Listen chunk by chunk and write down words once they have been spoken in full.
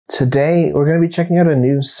Today, we're going to be checking out a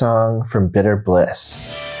new song from Bitter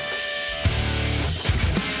Bliss.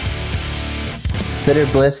 Bitter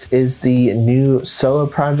Bliss is the new solo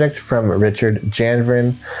project from Richard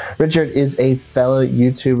Janvrin. Richard is a fellow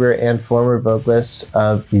YouTuber and former vocalist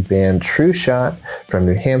of the band True Shot from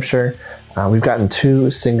New Hampshire. We've gotten 2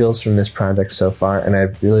 singles from this project so far, and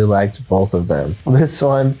I've really liked both of them. This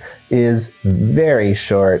one is very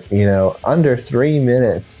short, under 3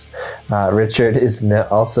 minutes. Richard is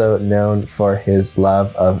also known for his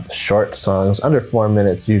love of short songs. Under 4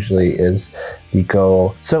 minutes usually is the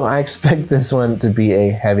goal. So I expect this one to be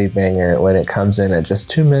a heavy banger when it comes in at just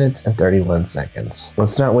 2 minutes and 31 seconds.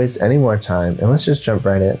 Let's not waste any more time, and let's just jump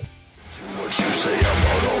right in.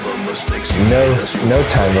 No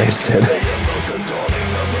time wasted.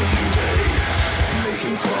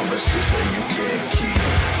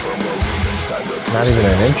 Not even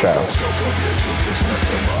an intro.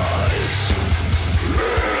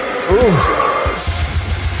 Ooh.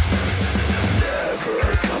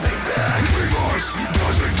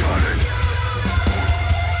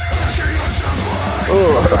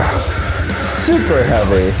 Ooh. Super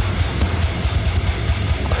heavy.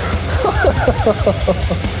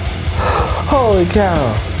 Holy cow.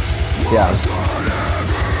 Yeah.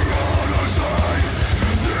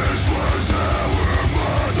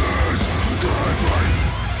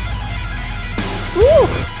 Woo!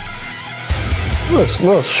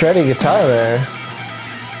 Little shreddy guitar there.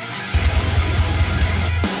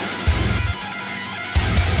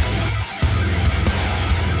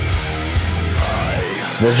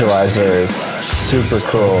 This visualizer is super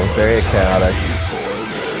cool, very chaotic.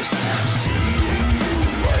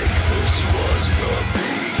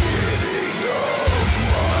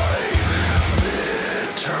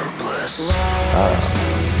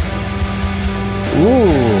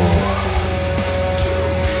 Ooh.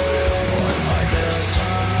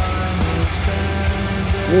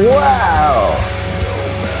 Wow.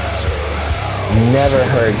 Never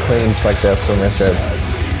heard cleans like this from Richard.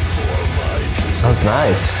 That was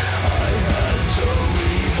nice.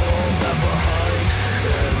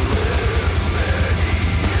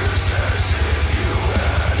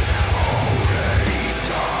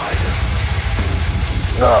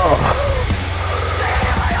 Oh.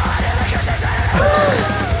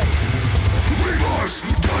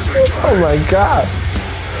 Oh my god.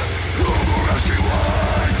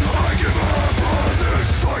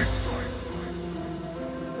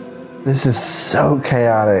 This is so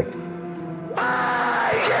chaotic.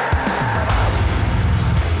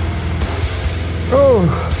 Oh,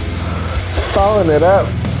 following it up.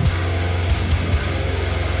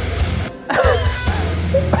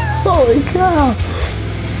 Holy cow.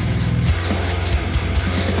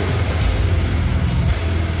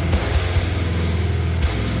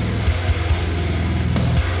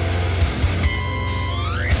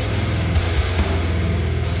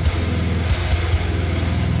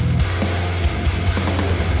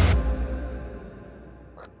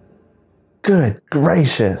 Good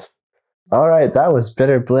gracious. All right, that was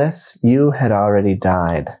Bitter Bliss. You Had Already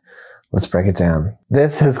Died. Let's break it down.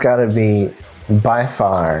 This has got to be by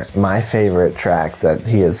far my favorite track that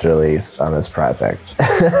he has released on this project.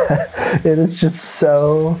 It is just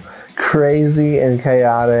so crazy and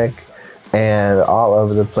chaotic and all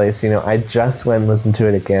over the place. I just went and listened to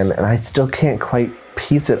it again, and I still can't quite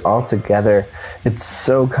piece it all together. It's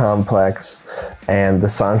so complex, and the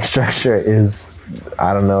song structure is,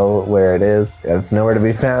 I don't know where it is. It's nowhere to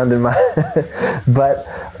be found in my but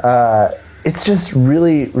it's just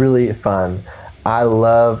really, really fun. I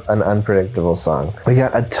love an unpredictable song. We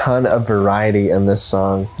got a ton of variety in this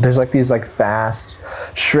song. There's these fast,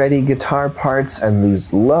 shreddy guitar parts and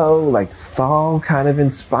these low, fall kind of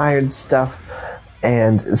inspired stuff.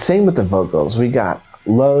 And same with the vocals. We got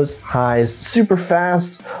lows, highs, super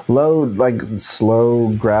fast, low,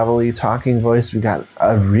 slow, gravelly talking voice. We got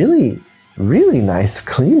a really nice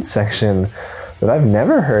clean section that I've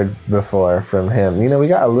never heard before from him. We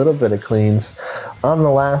got a little bit of cleans on the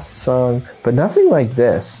last song, but nothing like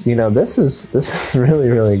this. This is really,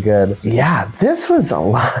 really good. Yeah, this was a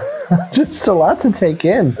lot, just a lot to take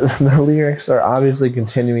in. The lyrics are obviously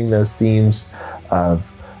continuing those themes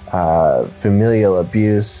of familial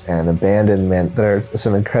abuse and abandonment. There are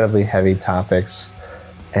some incredibly heavy topics,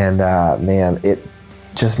 and man, it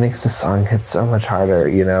just makes the song hit so much harder.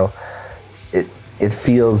 It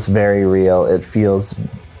feels very real. It feels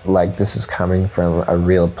like this is coming from a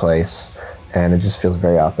real place, and it just feels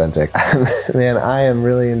very authentic. Man, I am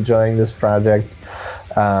really enjoying this project,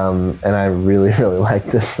 and I really, really like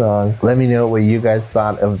this song. Let me know what you guys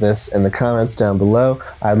thought of this in the comments down below.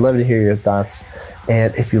 I'd love to hear your thoughts.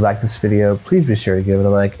 And if you like this video, please be sure to give it a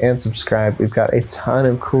like and subscribe. We've got a ton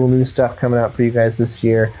of cool new stuff coming out for you guys this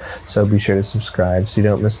year, so be sure to subscribe so you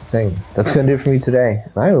don't miss a thing. That's going to do it for me today.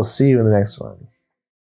 I will see you in the next one.